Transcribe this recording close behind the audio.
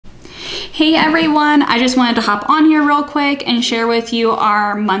Hey everyone, I just wanted to hop on here real quick and share with you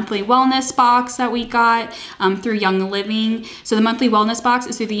our monthly wellness box that we got through Young Living. So the monthly wellness box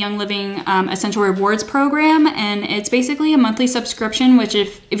is through the Young Living Essential Rewards program, and it's basically a monthly subscription, which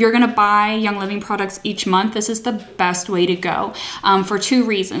if you're gonna buy Young Living products each month, this is the best way to go for two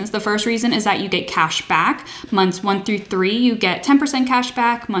reasons. The first reason is that you get cash back. Months 1 through 3, you get 10% cash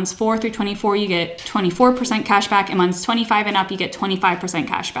back. Months 4 through 24, you get 24% cash back, and months 25 and up, you get 25%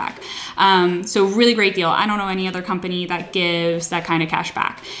 cash back. So really great deal. I don't know any other company that gives that kind of cash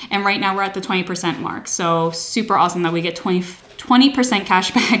back. And right now we're at the 20% mark. So super awesome that we get 20%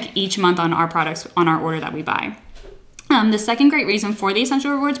 cash back each month on our products, on our order that we buy. The second great reason for the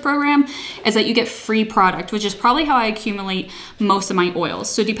Essential Rewards program is that you get free product, which is probably how I accumulate most of my oils.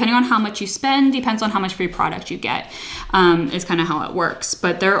 So depending on how much you spend, depends on how much free product you get, is kind of how it works.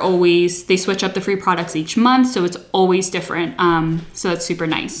 But they switch up the free products each month, so it's always different. So that's super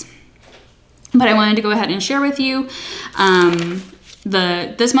nice. But I wanted to go ahead and share with you,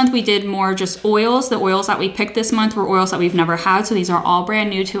 this month we did more just oils. The oils that we picked this month were oils that we've never had, so these are all brand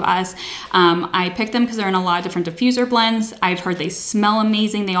new to us. I picked them because they're in a lot of different diffuser blends. I've heard they smell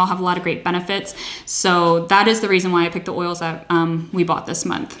amazing. They all have a lot of great benefits. So that is the reason why I picked the oils that we bought this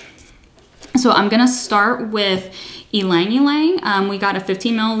month. So I'm gonna start with Ylang Ylang. We got a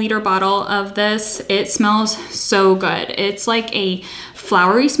 15 milliliter bottle of this. It smells so good. It's like a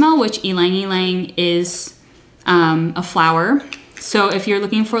flowery smell, which Ylang Ylang is a flower. So if you're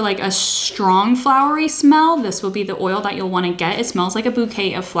looking for like a strong flowery smell, this will be the oil that you'll want to get. It smells like a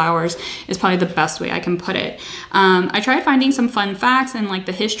bouquet of flowers is probably the best way I can put it. I tried finding some fun facts and like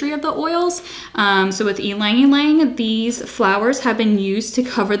the history of the oils. So with Ylang Ylang, these flowers have been used to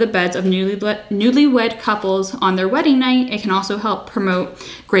cover the beds of newlywed couples on their wedding night. It can also help promote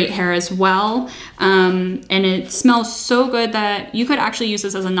great hair as well. And it smells so good that you could actually use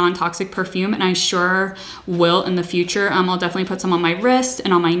this as a non-toxic perfume, and I sure will in the future. I'll definitely put some on my wrist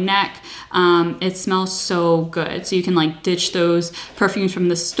and on my neck. It smells so good. So you can like ditch those perfumes from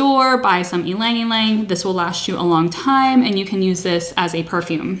the store, buy some Ylang Ylang. This will last you a long time, and you can use this as a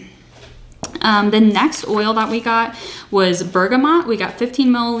perfume. The next oil that we got was bergamot. We got 15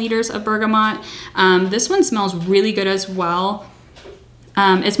 milliliters of bergamot. This one smells really good as well.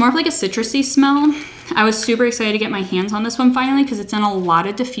 It's more of like a citrusy smell. I was super excited to get my hands on this one finally because it's in a lot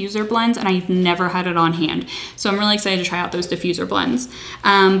of diffuser blends and I've never had it on hand. So I'm really excited to try out those diffuser blends.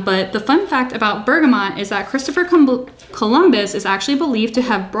 But the fun fact about bergamot is that Christopher Columbus is actually believed to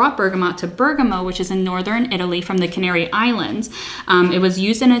have brought bergamot to Bergamo, which is in northern Italy from the Canary Islands. It was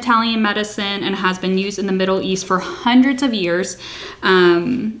used in Italian medicine and has been used in the Middle East for hundreds of years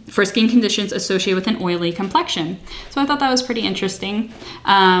for skin conditions associated with an oily complexion. So I thought that was pretty interesting.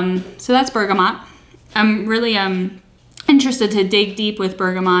 So that's bergamot. I'm really interested to dig deep with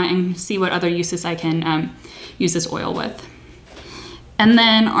bergamot and see what other uses I can use this oil with. And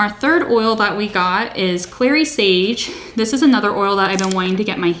then our third oil that we got is Clary Sage. This is another oil that I've been wanting to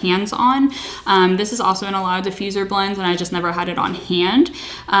get my hands on. This is also in a lot of diffuser blends and I just never had it on hand.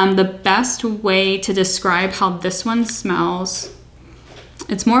 The best way to describe how this one smells,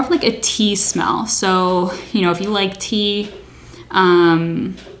 it's more of like a tea smell. So, you know, if you like tea,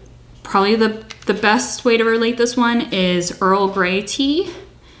 probably the best way to relate this one is Earl Grey tea,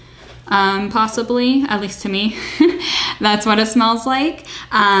 possibly, at least to me. That's what it smells like.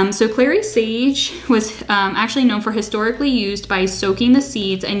 So Clary Sage was actually known for historically used by soaking the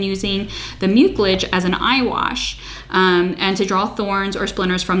seeds and using the mucilage as an eye wash and to draw thorns or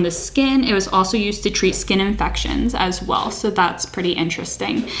splinters from the skin. It was also used to treat skin infections as well. So that's pretty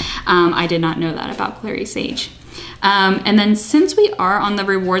interesting. I did not know that about Clary Sage. And then since we are on the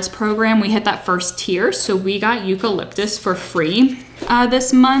rewards program, we hit that first tier. So we got eucalyptus for free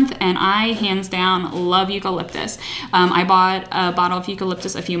this month, and I hands down love eucalyptus. I bought a bottle of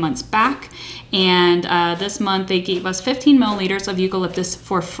eucalyptus a few months back, and this month they gave us 15 milliliters of eucalyptus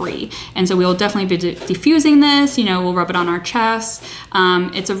for free. And so we will definitely be diffusing this, you know, we'll rub it on our chest.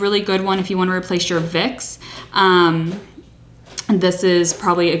 It's a really good one if you want to replace your Vicks. This is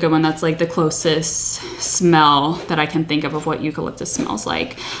probably a good one that's like the closest smell that I can think of what eucalyptus smells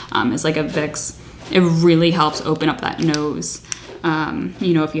like. It's like a Vicks. It really helps open up that nose,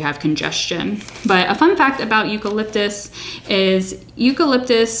 you know, if you have congestion. But a fun fact about eucalyptus is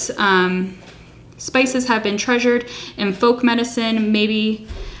eucalyptus spices have been treasured in folk medicine. Maybe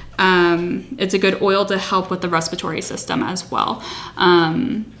it's a good oil to help with the respiratory system as well.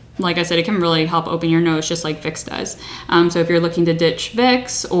 Like I said, it can really help open your nose just like Vicks does. So if you're looking to ditch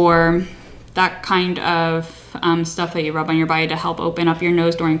Vicks or that kind of stuff that you rub on your body to help open up your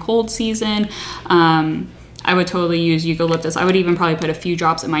nose during cold season, I would totally use eucalyptus. I would even probably put a few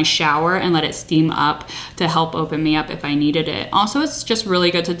drops in my shower and let it steam up to help open me up if I needed it. Also, it's just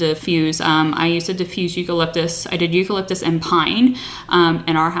really good to diffuse. I used to diffuse eucalyptus. I did eucalyptus and pine,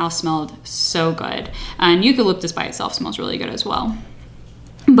 and our house smelled so good. And eucalyptus by itself smells really good as well.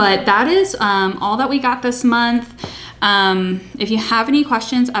 But that is all that we got this month. If you have any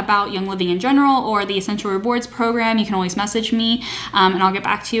questions about Young Living in general or the Essential Rewards program, you can always message me, and I'll get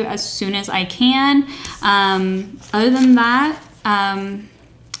back to you as soon as I can. Other than that,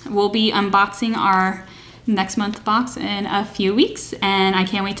 we'll be unboxing our next month box in a few weeks, and I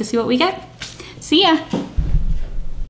can't wait to see what we get. See ya!